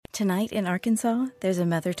Tonight in Arkansas, there's a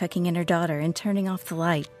mother tucking in her daughter and turning off the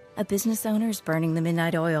light. A business owner's burning the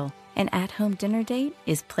midnight oil. An at-home dinner date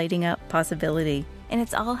is plating up possibility. And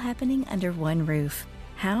it's all happening under one roof.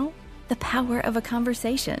 How? The power of a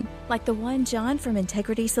conversation, like the one John from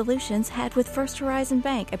Integrity Solutions had with First Horizon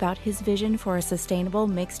Bank about his vision for a sustainable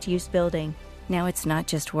mixed-use building. Now it's not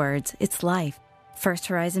just words, it's life. First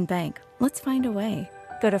Horizon Bank. Let's find a way.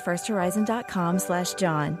 Go to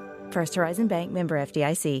firsthorizon.com/John. First Horizon Bank, member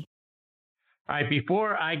FDIC. All right,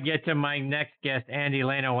 before I get to my next guest, Andy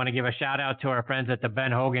Lano, I want to give a shout out to our friends at the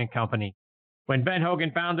Ben Hogan Company. When Ben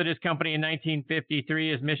Hogan founded his company in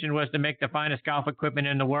 1953, his mission was to make the finest golf equipment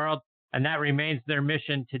in the world, and that remains their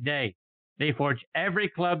mission today. They forge every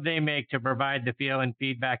club they make to provide the feel and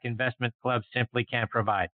feedback investment clubs simply can't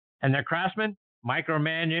provide. And their craftsmen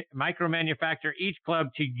micro-manufacture each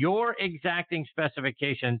club to your exacting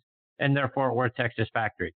specifications in their Fort Worth, Texas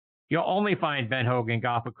factory. You'll only find Ben Hogan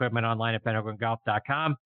golf equipment online at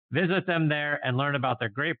benhogangolf.com. Visit them there and learn about their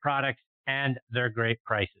great products and their great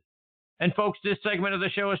prices. And folks, this segment of the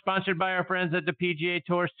show is sponsored by our friends at the PGA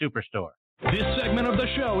Tour Superstore. This segment of the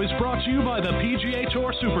show is brought to you by the PGA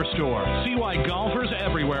Tour Superstore. See why golfers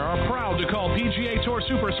everywhere are proud to call PGA Tour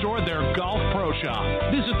Superstore their golf pro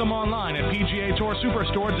shop. Visit them online at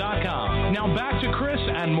PGATourSuperstore.com. Now back to Chris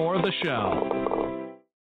and more of the show.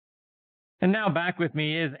 And now back with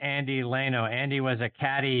me is Andy Lano. Andy was a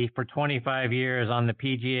caddy for 25 years on the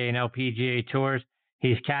PGA and LPGA tours.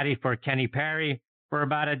 He's caddied for Kenny Perry for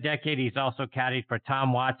about a decade. He's also caddied for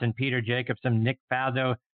Tom Watson, Peter Jacobson, Nick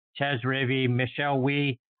Faldo, Ches Rivy, Michelle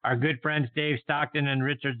Wee, our good friends Dave Stockton and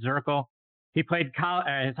Richard Zirkle. He played his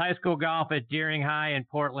high school golf at Deering High in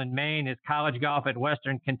Portland, Maine, his college golf at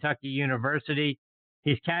Western Kentucky University.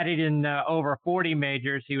 He's caddied in over 40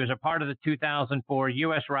 majors. He was a part of the 2004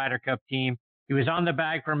 U.S. Ryder Cup team. He was on the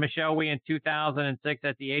bag for Michelle Wee in 2006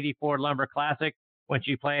 at the 84 Lumber Classic when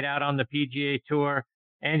she played out on the PGA Tour.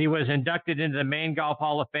 And he was inducted into the Maine Golf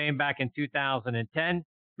Hall of Fame back in 2010,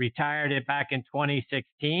 retired it back in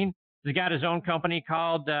 2016. He's got his own company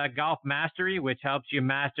called Golf Mastery, which helps you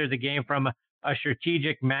master the game from a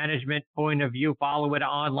strategic management point of view. Follow it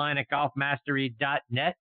online at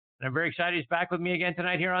golfmastery.net. And I'm very excited he's back with me again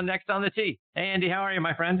tonight here on Next on the Tee. Hey, Andy, how are you,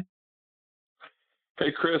 my friend?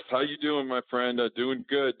 Hey, Chris, how you doing, my friend? Doing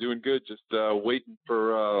good. Just waiting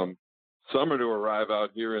for summer to arrive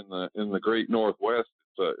out here in the great Northwest.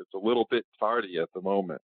 It's a little bit tardy at the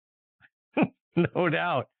moment. No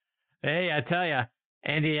doubt. Hey, I tell you,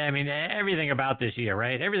 Andy, I mean, everything about this year,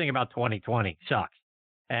 right? Everything about 2020 sucks.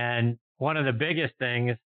 And one of the biggest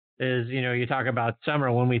things is, you talk about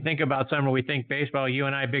summer. When we think about summer, we think baseball. You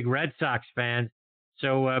and I, big Red Sox fans.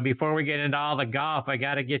 So before we get into all the golf, I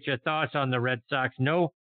got to get your thoughts on the Red Sox.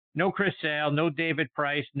 No Chris Sale, no David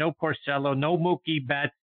Price, no Porcello, no Mookie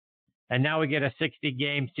Betts. And now we get a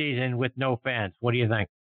 60-game season with no fans. What do you think?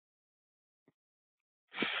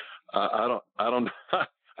 I don't.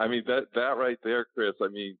 I mean, that right there, Chris. I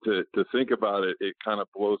mean, to think about it, it kind of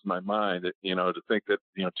blows my mind. To think that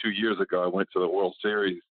 2 years ago I went to the World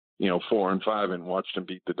Series, 4-5, and watched them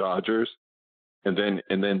beat the Dodgers, and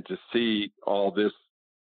then to see all this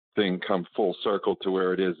thing come full circle to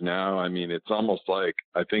where it is now. I mean, it's almost like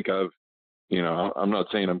I think I'm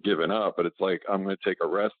not saying I'm giving up, but it's like I'm going to take a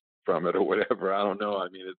rest from it or whatever. I don't know. I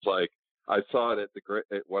mean, it's like I saw it at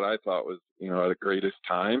what I thought was at the greatest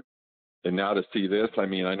time. And now to see this, I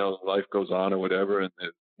mean, I know life goes on or whatever, and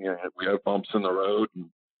we have bumps in the road,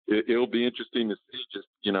 and it'll be interesting to see just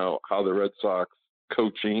how the Red Sox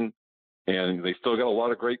coaching, and they still got a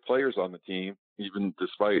lot of great players on the team, even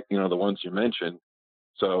despite the ones you mentioned.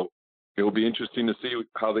 So it will be interesting to see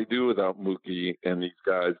how they do without Mookie and these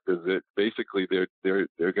guys, because basically they're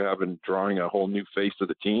drawing a whole new face of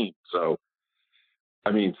the team. So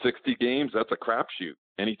I mean, 60 games, that's a crapshoot.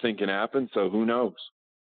 Anything can happen. So who knows?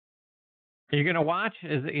 Are you going to watch?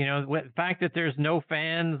 Is the fact that there's no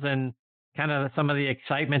fans and kind of some of the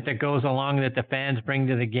excitement that goes along that the fans bring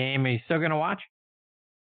to the game, are you still going to watch?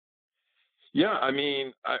 Yeah, I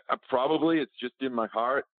mean, I probably, it's just in my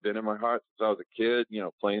heart, been in my heart since I was a kid,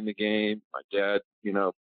 playing the game, my dad,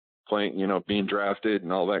 playing, being drafted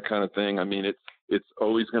and all that kind of thing. I mean, it's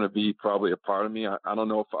always going to be probably a part of me. I don't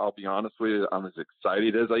know if I'll be honest with you, I'm as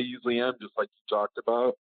excited as I usually am, just like you talked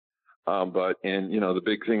about. The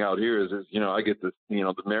big thing out here is I get this,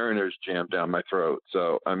 the Mariners jammed down my throat.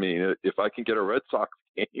 So, I mean, if I can get a Red Sox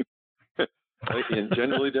game, and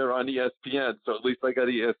generally they're on ESPN, so at least I got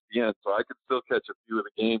ESPN, so I can still catch a few of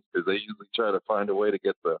the games because they usually try to find a way to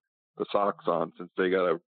get the Sox on, since they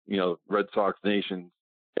got Red Sox Nation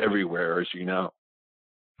everywhere, as you know.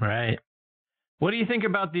 Right. What do you think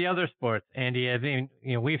about the other sports, Andy? I mean,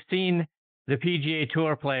 we've seen the PGA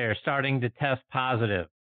Tour players starting to test positive.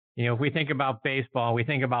 If we think about baseball, we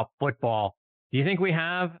think about football. Do you think we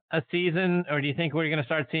have a season, or do you think we're going to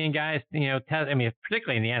start seeing guys, test? I mean,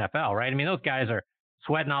 particularly in the NFL, right? I mean, those guys are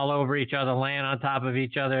sweating all over each other, laying on top of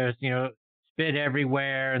each other, spit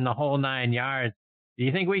everywhere and the whole 9 yards. Do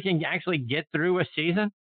you think we can actually get through a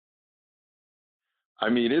season? I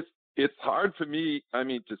mean, it's hard for me,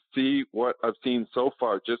 to see what I've seen so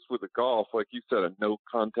far just with the golf. Like you said, a no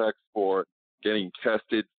contact sport, getting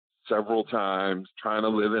tested several times, trying to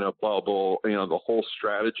live in a bubble, the whole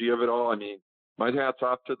strategy of it all. I mean, my hat's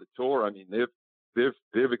off to the tour. I mean,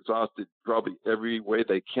 they've exhausted probably every way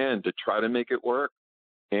they can to try to make it work.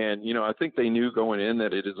 And, I think they knew going in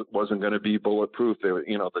that wasn't going to be bulletproof. They were,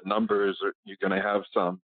 the numbers you're going to have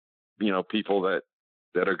some, people that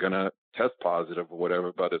are going to test positive or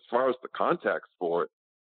whatever. But as far as the contact sport,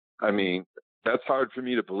 I mean, that's hard for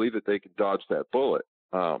me to believe that they could dodge that bullet.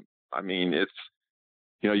 I mean, it's,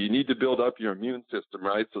 you need to build up your immune system,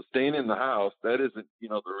 right? So staying in the house, that isn't, the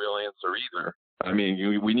real answer either. I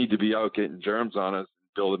mean, we need to be out getting germs on us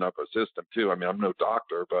and building up our system too. I mean, I'm no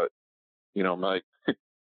doctor, but,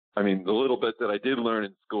 the little bit that I did learn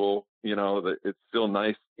in school, that it's still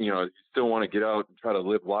nice, you still want to get out and try to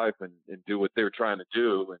live life and do what they're trying to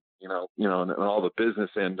do. And, and all the business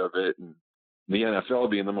end of it, and the NFL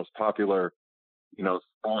being the most popular,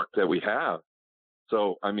 sport that we have.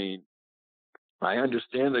 So, I mean, I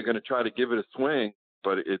understand they're going to try to give it a swing,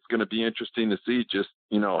 but it's going to be interesting to see just,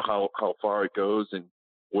 how far it goes and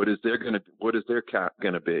what is their cap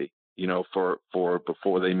going to be, for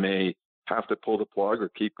before they may have to pull the plug or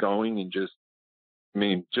keep going. And just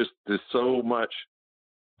there's so much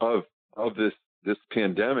of this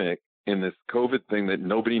pandemic and this COVID thing that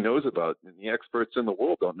nobody knows about, and the experts in the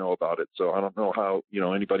world don't know about it. So I don't know how,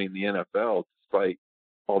 anybody in the NFL, despite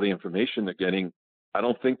all the information they're getting, I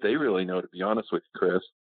don't think they really know, to be honest with you, Chris.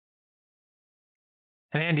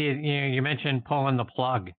 And Andy, you mentioned pulling the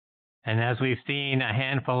plug. And as we've seen a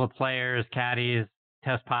handful of players, caddies,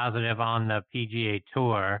 test positive on the PGA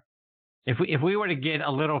Tour, if we were to get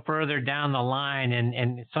a little further down the line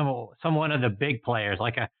and some one of the big players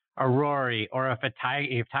like a Rory, or if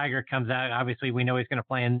Tiger comes out, obviously we know he's going to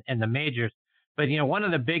play in the majors, but one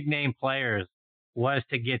of the big name players was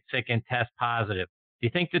to get sick and test positive. Do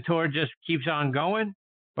you think the tour just keeps on going,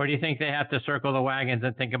 or do you think they have to circle the wagons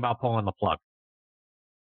and think about pulling the plug?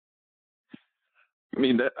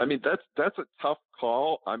 That's a tough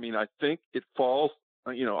call. I think it falls,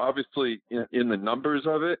 obviously in the numbers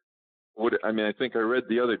of it. I think I read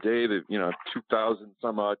the other day that, 2,000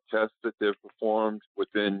 some odd tests that they've performed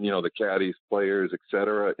within, the caddies, players, et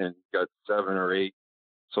cetera, and got 7 or 8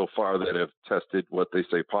 so far that have tested what they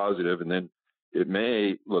say positive. And then it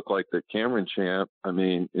may look like the Cameron champ.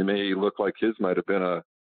 It may look like his might have been a,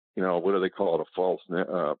 what do they call it?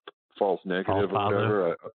 A false negative or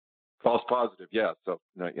whatever. False positive. Yeah. So,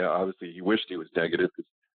 obviously he wished he was negative, because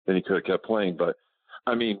then he could have kept playing. But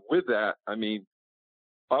with that,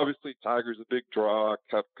 obviously Tiger's a big draw,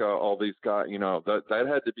 Koepka, all these guys, that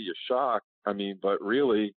had to be a shock. But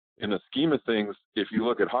really, in the scheme of things, if you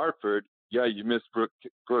look at Hartford, yeah, you missed Brooks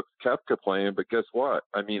Koepka playing, but guess what?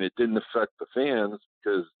 It didn't affect the fans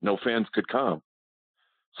because no fans could come.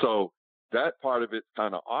 So that part of it's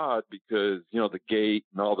kind of odd because, the gate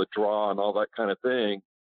and all the draw and all that kind of thing.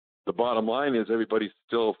 The bottom line is everybody's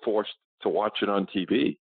still forced to watch it on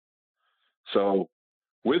TV. So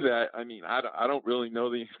with that, I don't really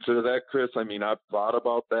know the answer to that, Chris. I've thought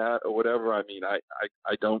about that or whatever. I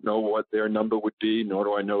don't know what their number would be, nor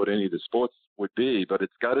do I know what any of the sports would be, but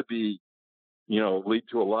it's got to be, lead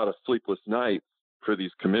to a lot of sleepless nights for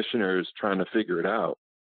these commissioners trying to figure it out.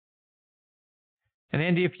 And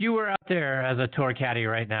Andy, if you were out there as a tour caddy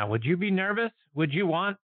right now, would you be nervous? Would you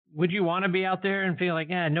want to be out there and feel like,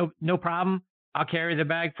 no problem, I'll carry the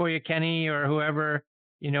bag for you, Kenny, or whoever,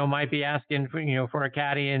 might be asking for, for a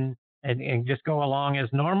caddy and just go along as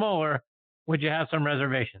normal, or would you have some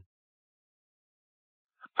reservations?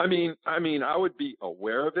 I would be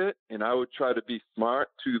aware of it, and I would try to be smart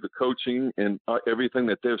to the coaching and everything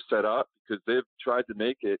that they've set up, because they've tried to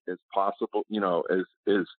make it as possible,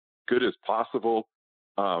 as good as possible.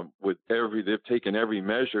 They've taken every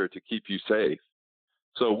measure to keep you safe.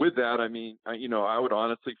 So with that, I would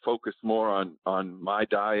honestly focus more on my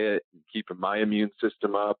diet and keeping my immune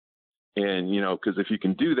system up. And, because if you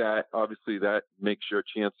can do that, obviously that makes your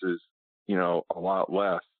chances, a lot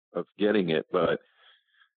less of getting it. But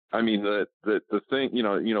the thing,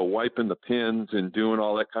 wiping the pins and doing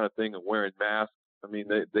all that kind of thing and wearing masks,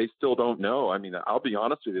 they still don't know. I'll be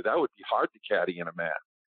honest with you, that would be hard to caddy in a mask.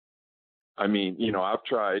 I mean, I've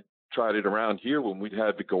tried it around here when we'd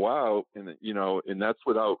had to go out, and that's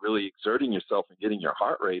without really exerting yourself and getting your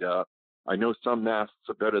heart rate up. I know some masks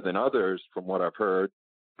are better than others from what I've heard,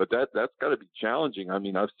 but that's got to be challenging. I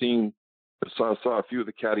mean, I saw a few of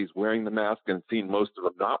the caddies wearing the mask and seen most of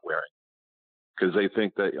them not wearing, because they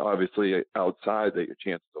think that obviously outside that your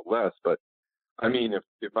chances are less. But I mean,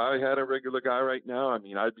 if I had a regular guy right now, I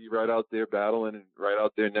mean, I'd be right out there battling and right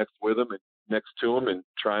out there next with him and next to him and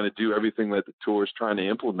trying to do everything that the tour is trying to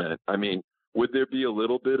implement. I mean, would there be a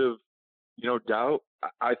little bit of, doubt?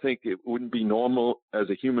 I think it wouldn't be normal as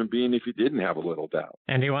a human being if you didn't have a little doubt.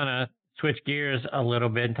 And do you want to switch gears a little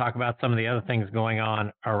bit and talk about some of the other things going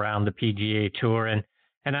on around the PGA Tour?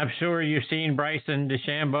 And I'm sure you've seen Bryson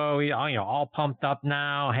DeChambeau, all pumped up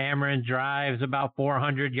now, hammering drives about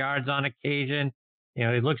 400 yards on occasion.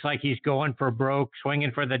 It looks like he's going for broke,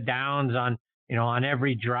 swinging for the downs on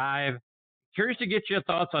every drive. Curious to get your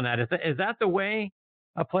thoughts on that. Is that the way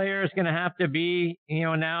a player is going to have to be,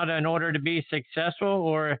 now in order to be successful,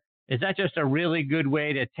 or is that just a really good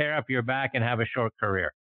way to tear up your back and have a short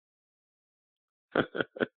career?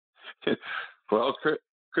 Well,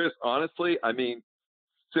 Chris, honestly, I mean,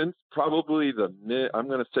 since probably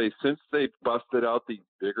since they've busted out these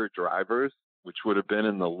bigger drivers, which would have been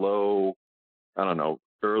in the low,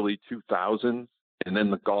 early 2000s, and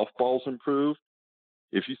then the golf balls improved.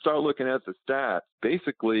 If you start looking at the stats,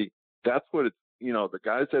 basically that's what it's, the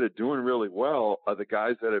guys that are doing really well are the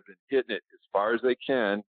guys that have been hitting it as far as they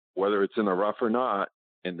can, whether it's in the rough or not,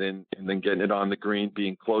 and then getting it on the green,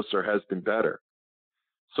 being closer has been better.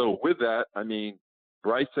 So with that, I mean,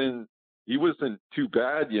 Bryson, he wasn't too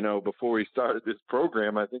bad, before he started this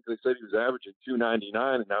program. I think they said he was averaging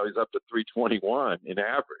 299, and now he's up to 321 in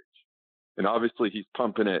average. And obviously he's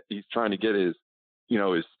pumping it. He's trying to get his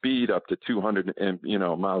speed up to 200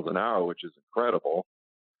 miles an hour, which is incredible.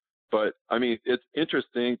 But I mean, it's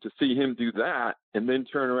interesting to see him do that and then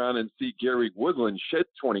turn around and see Gary Woodland shed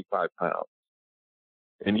 25 pounds.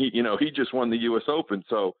 And he just won the U.S. Open.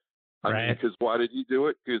 So, I mean, because why did he do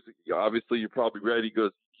it? Because obviously you're probably ready. He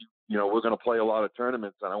goes, we're going to play a lot of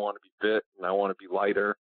tournaments, and I want to be fit, and I want to be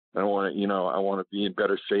lighter. And I want to be in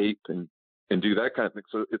better shape and do that kind of thing.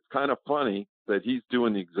 So it's kind of funny that he's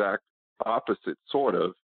doing the exact opposite sort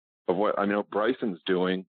of what I know Bryson's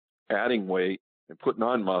doing, adding weight and putting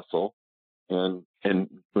on muscle, and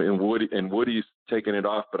Woody's taking it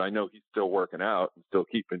off, but I know he's still working out and still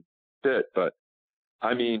keeping fit. But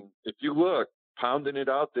I mean, if you look, pounding it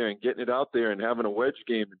out there and getting it out there and having a wedge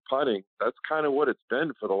game and putting, that's kind of what it's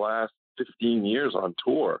been for the last 15 years on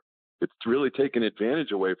tour. It's really taken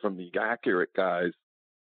advantage away from the accurate guys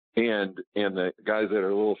and the guys that are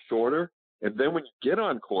a little shorter. And then when you get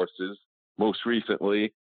on courses, most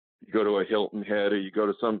recently, you go to a Hilton Head or you go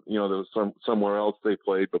to there was somewhere else they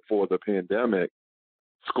played before the pandemic.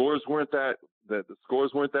 Scores weren't that the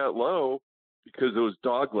scores weren't that low because it was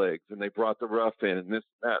dog legs and they brought the rough in and this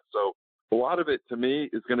and that. So a lot of it to me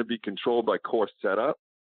is going to be controlled by course setup,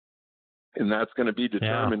 and that's going to be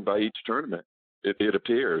determined by each tournament. It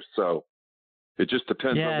appears. So it just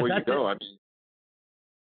depends on where you go. I mean,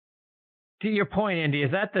 to your point, Andy,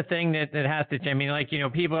 is that the thing that has to change? I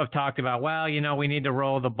mean, people have talked about, we need to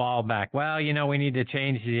roll the ball back. We need to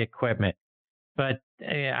change the equipment. But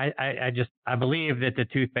I believe that the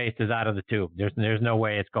toothpaste is out of the tube. There's no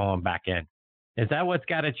way it's going back in. Is that what's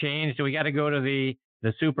got to change? Do we got to go to the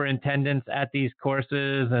superintendents at these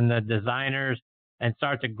courses and the designers and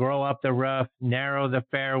start to grow up the rough, narrow the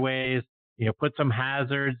fairways, put some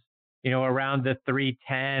hazards, around the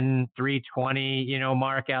 310, 320,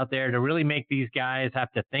 mark out there to really make these guys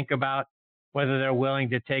have to think about whether they're willing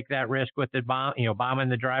to take that risk with the bombing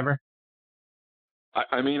the driver?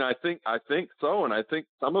 I mean, I think so. And I think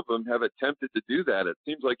some of them have attempted to do that. It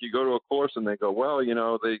seems like you go to a course and they go,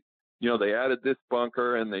 they added this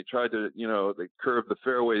bunker and they tried to, they curved the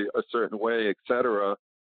fairway a certain way, et cetera.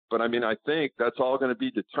 But I mean, I think that's all going to be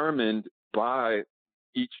determined by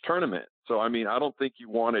each tournament. So, I mean, I don't think you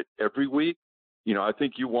want it every week. I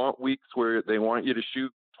think you want weeks where they want you to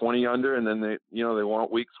shoot 20 under, and then they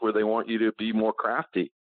want weeks where they want you to be more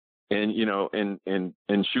crafty and,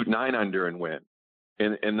 and shoot 9 under and win.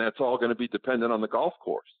 And that's all going to be dependent on the golf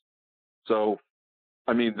course. So,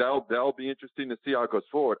 I mean, that'll be interesting to see how it goes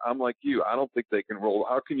forward. I'm like you. I don't think they can roll.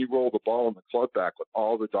 How can you roll the ball in the club back with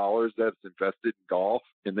all the dollars that's invested in golf,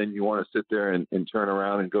 and then you want to sit there and turn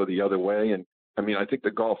around and go the other way? And I mean, I think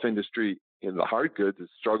the golf industry in the hard goods is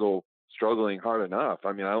struggling hard enough.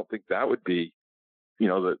 I mean, I don't think that would be,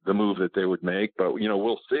 the move that they would make. But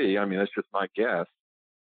we'll see. I mean, that's just my guess.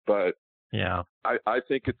 But Yeah. I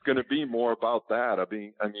think it's going to be more about that. I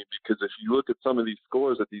mean, because if you look at some of these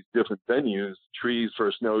scores at these different venues, trees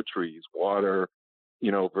versus no trees, water,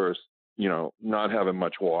 versus, not having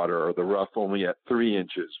much water, or the rough only at 3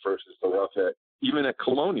 inches versus the rough at, even at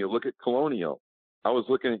Colonial. Look at Colonial. I was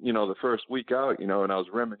looking at, the first week out, and I was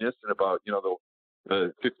reminiscing about,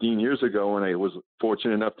 the 15 years ago when I was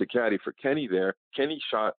fortunate enough to caddy for Kenny there. Kenny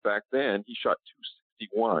shot back then, he shot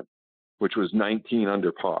 261, which was 19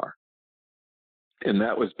 under par. And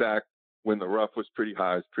that was back when the rough was pretty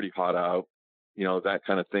high, it was pretty hot out, that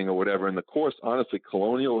kind of thing or whatever. And the course, honestly,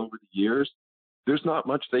 Colonial over the years, there's not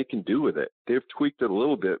much they can do with it. They've tweaked it a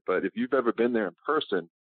little bit, but if you've ever been there in person,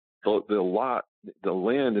 the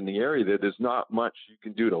land in the area there's not much you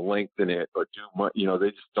can do to lengthen it or do much.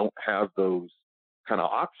 They just don't have those kind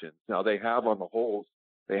of options. Now they have on the holes,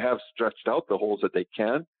 they have stretched out the holes that they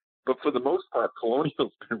can, but for the most part,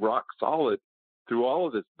 Colonial's been rock solid through all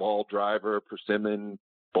of this ball driver, persimmon,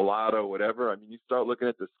 Bellato, whatever. I mean, you start looking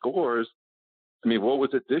at the scores. I mean, what was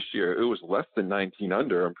it this year? It was less than 19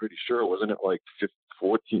 under. I'm pretty sure. Wasn't it like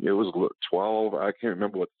 14? It was 12. I can't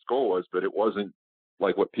remember what the score was, but it wasn't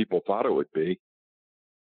like what people thought it would be.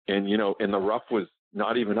 And, and the rough was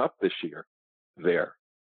not even up this year there.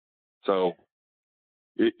 So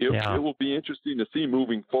it will be interesting to see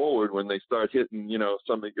moving forward when they start hitting,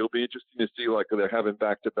 something. It'll be interesting to see, like, they're having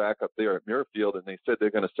back-to-back up there at Muirfield, and they said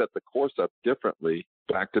they're going to set the course up differently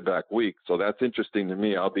back-to-back weeks. So that's interesting to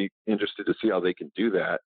me. I'll be interested to see how they can do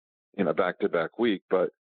that in a back-to-back week. But,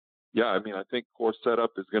 yeah, I mean, I think course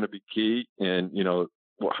setup is going to be key, and,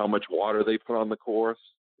 how much water they put on the course,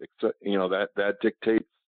 that dictates,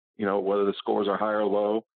 whether the scores are high or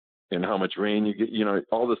low. And how much rain you get,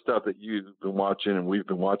 all the stuff that you've been watching and we've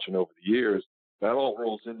been watching over the years, that all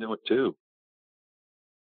rolls into it too.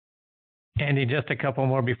 Andy, just a couple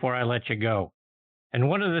more before I let you go. And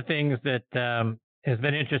one of the things that has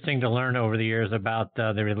been interesting to learn over the years about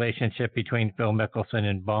the relationship between Phil Mickelson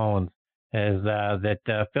and Bones is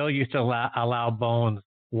that Phil used to allow Bones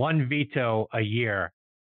one veto a year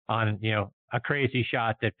on, a crazy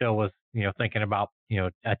shot that Phil was, thinking about,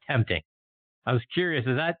 attempting. I was curious,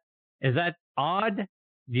 is that odd?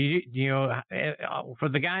 Do you for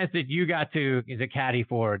the guys that you got to the caddy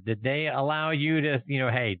for, did they allow you to,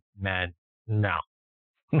 hey, man, no,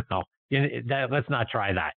 let's not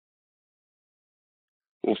try that?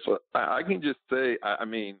 Well, so I can just say, I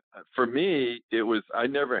mean, for me, it was, I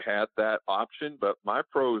never had that option, but my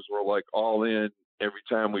pros were like all in every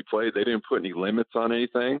time we played. They didn't put any limits on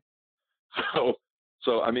anything.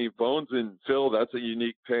 So, I mean, Bones and Phil, that's a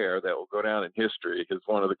unique pair that will go down in history as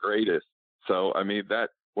one of the greatest. So, I mean, that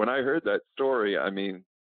when I heard that story, I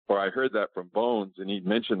heard that from Bones, and he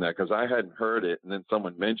mentioned that because I hadn't heard it, and then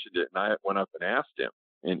someone mentioned it, and I went up and asked him,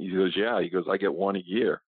 and he goes, yeah, he goes, I get one a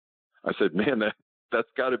year. I said, man, that's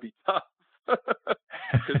got to be tough.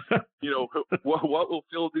 What will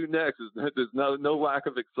Phil do next? There's no lack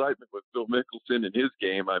of excitement with Phil Mickelson in his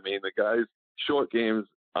game. I mean, the guy's short game is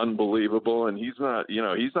unbelievable, and he's not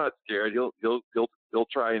scared. He'll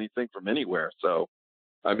try anything from anywhere. So,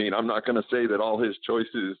 I mean, I'm not going to say that all his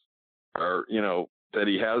choices are, that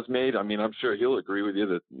he has made. I mean, I'm sure he'll agree with you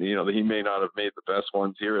that, that he may not have made the best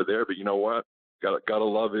ones here or there, but you know what? Got to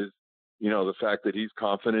love his, the fact that he's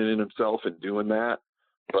confident in himself and doing that.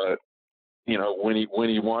 But, when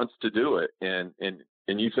he wants to do it, and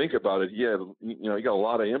you think about it, he got a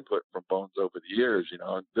lot of input from Bones over the years,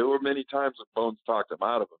 and there were many times when Bones talked him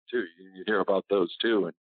out of them too. You hear about those too,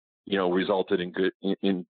 and, resulted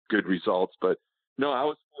in good results. But no, I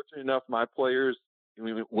was fortunate enough. My players,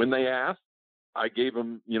 when they asked, I gave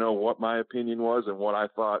them, what my opinion was and what I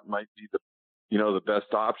thought might be the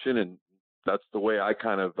best option. And that's the way I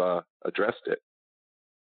kind of addressed it.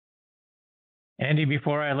 Andy,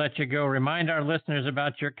 before I let you go, remind our listeners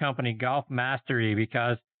about your company, Golf Mastery,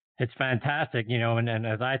 because it's fantastic, and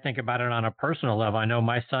as I think about it on a personal level, I know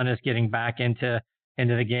my son is getting back into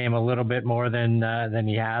the game a little bit more than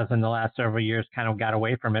he has in the last several years, kind of got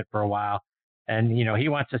away from it for a while. And, he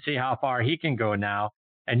wants to see how far he can go now.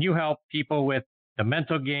 And you help people with the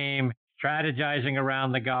mental game, strategizing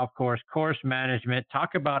around the golf course management.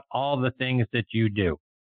 Talk about all the things that you do.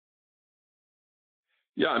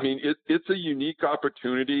 Yeah, I mean, it's a unique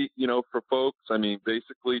opportunity, for folks. I mean,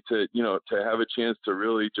 basically to have a chance to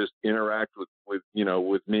really just interact with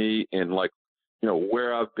me and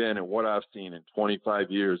where I've been and what I've seen in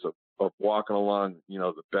 25 years of walking along,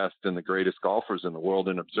 the best and the greatest golfers in the world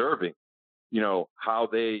and observing, how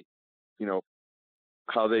they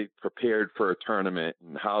prepared for a tournament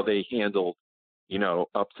and how they handled,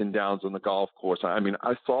 ups and downs on the golf course. I mean,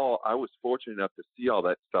 I was fortunate enough to see all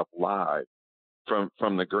that stuff live. from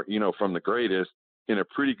the greatest in a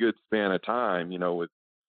pretty good span of time, with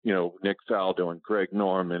Nick Faldo and Greg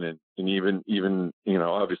Norman and even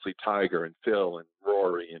obviously Tiger and Phil and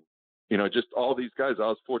Rory and just all these guys. I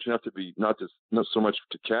was fortunate enough to be not so much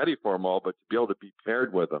to caddy for them all, but to be able to be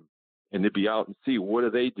paired with them and to be out and see what do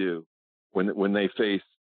they do when they face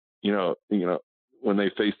when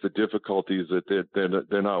they face the difficulties that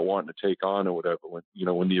they're not wanting to take on or whatever. When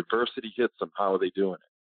the adversity hits them, how are they doing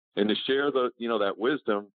it? And to share that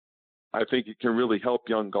wisdom, I think it can really help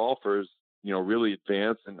young golfers, really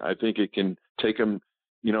advance. And I think it can take them,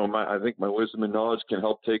 I think my wisdom and knowledge can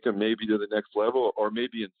help take them maybe to the next level, or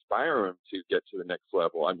maybe inspire them to get to the next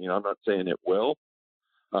level. I mean, I'm not saying it will,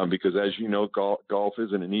 because as you know, golf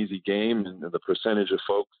isn't an easy game, and the percentage of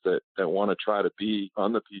folks that want to try to be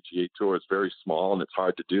on the PGA Tour is very small, and it's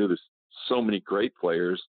hard to do. There's so many great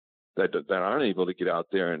players that aren't able to get out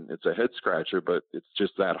there, and it's a head scratcher, but it's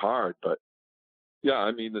just that hard. But yeah,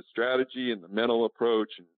 I mean, the strategy and the mental approach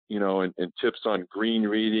and tips on green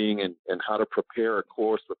reading and how to prepare a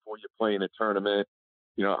course before you play in a tournament.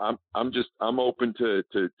 I'm open to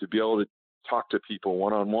be able to talk to people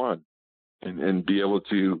one-on-one and be able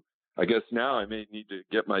to, I guess now I may need to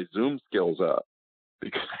get my Zoom skills up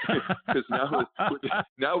because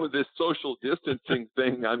now with this social distancing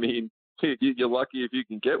thing, I mean, you're lucky if you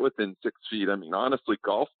can get within 6 feet. I mean, honestly,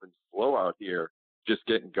 golf's been slow out here, just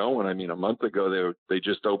getting going. I mean, a month ago they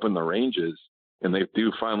just opened the ranges, and they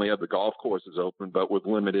do finally have the golf courses open, but with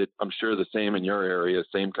limited. I'm sure the same in your area,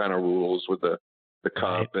 same kind of rules with the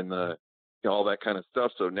cup and the all that kind of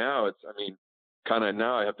stuff. So now it's, I mean, kind of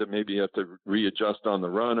now I have to readjust on the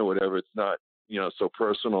run or whatever. It's not so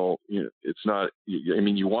personal. It's not. I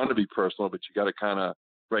mean, you want to be personal, but you got to kind of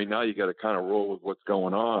right now you got to kind of roll with what's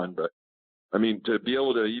going on. But I mean, to be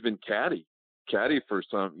able to even caddy for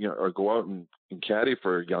some, or go out and caddy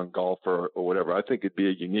for a young golfer or whatever, I think it'd be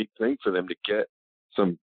a unique thing for them to get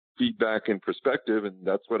some feedback and perspective, and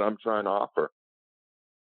that's what I'm trying to offer.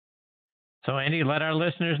 So, Andy, let our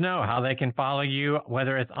listeners know how they can follow you,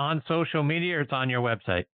 whether it's on social media or it's on your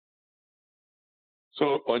website.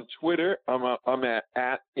 So on Twitter, I'm at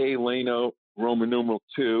Lano Roman numeral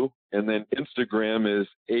 2, and then Instagram is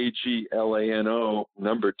AGLANO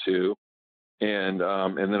number 2, and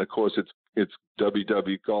then of course it's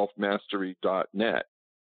www.golfmastery.net,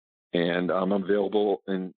 and I'm available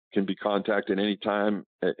and can be contacted anytime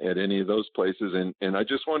at any of those places. And I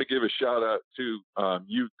just want to give a shout out to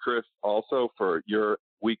you, Chris, also for your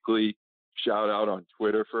weekly shout out on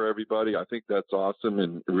Twitter for everybody. I think that's awesome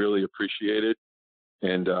and really appreciate it.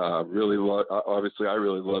 And obviously I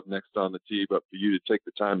really love Next on the Tee, but for you to take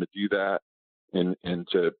the time to do that and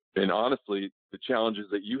honestly, the challenges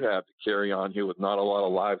that you have to carry on here with not a lot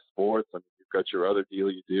of live sports. I mean, you've got your other deal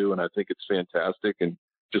you do, and I think it's fantastic, and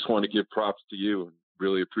just want to give props to you and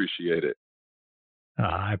really appreciate it.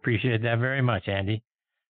 I appreciate that very much, Andy.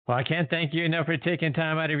 Well, I can't thank you enough for taking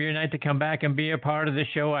time out of your night to come back and be a part of the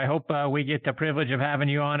show. I hope we get the privilege of having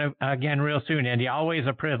you on again real soon, Andy. Always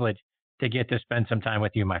a privilege to get to spend some time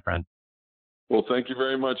with you, my friend. Well, thank you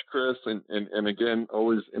very much, Chris. And again,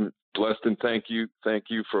 always blessed, and thank you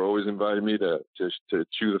for always inviting me to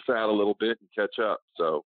chew the fat a little bit and catch up.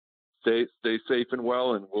 So stay safe and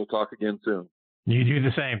well, and we'll talk again soon. You do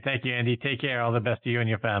the same. Thank you, Andy. Take care. All the best to you and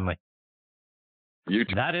your family. You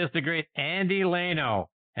too. That is the great Andy Lano.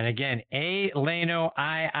 And again, Lano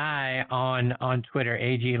II on Twitter,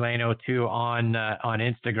 AGLano2 on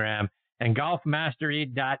Instagram, and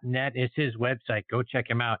golfmastery.net is his website. Go check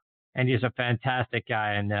him out. And he's a fantastic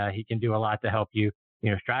guy, and he can do a lot to help you,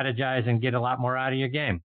 strategize and get a lot more out of your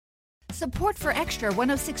game. Support for Extra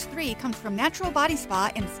 106.3 comes from Natural Body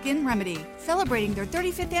Spa and Skin Remedy, celebrating their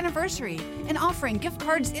 35th anniversary and offering gift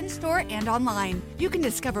cards in-store and online. You can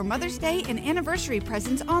discover Mother's Day and anniversary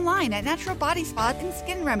presents online at Natural Body Spa and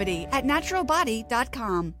Skin Remedy at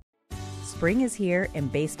naturalbody.com. Spring is here and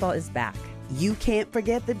baseball is back. You can't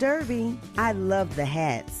forget the Derby. I love the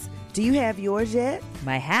hats. Do you have yours yet?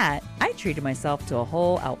 My hat? I treated myself to a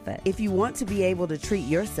whole outfit. If you want to be able to treat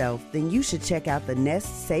yourself, then you should check out the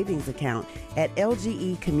Nest Savings Account at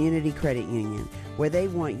LGE Community Credit Union, where they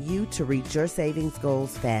want you to reach your savings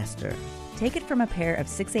goals faster. Take it from a pair of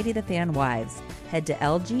 680 The Fan wives. Head to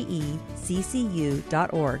lgeccu.org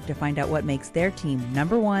to find out what makes their team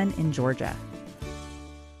 #1 in Georgia.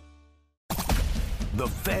 The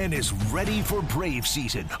Fan is ready for Brave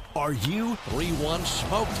season. Are you? 3-1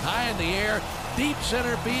 smoked high in the air, deep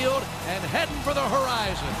center field, and heading for the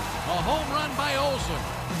horizon. A home run by Olsen.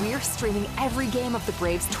 We're streaming every game of the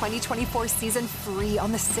Braves 2024 season free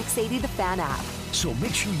on the 680 The Fan app. So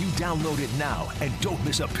make sure you download it now and don't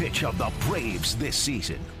miss a pitch of the Braves this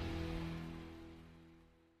season.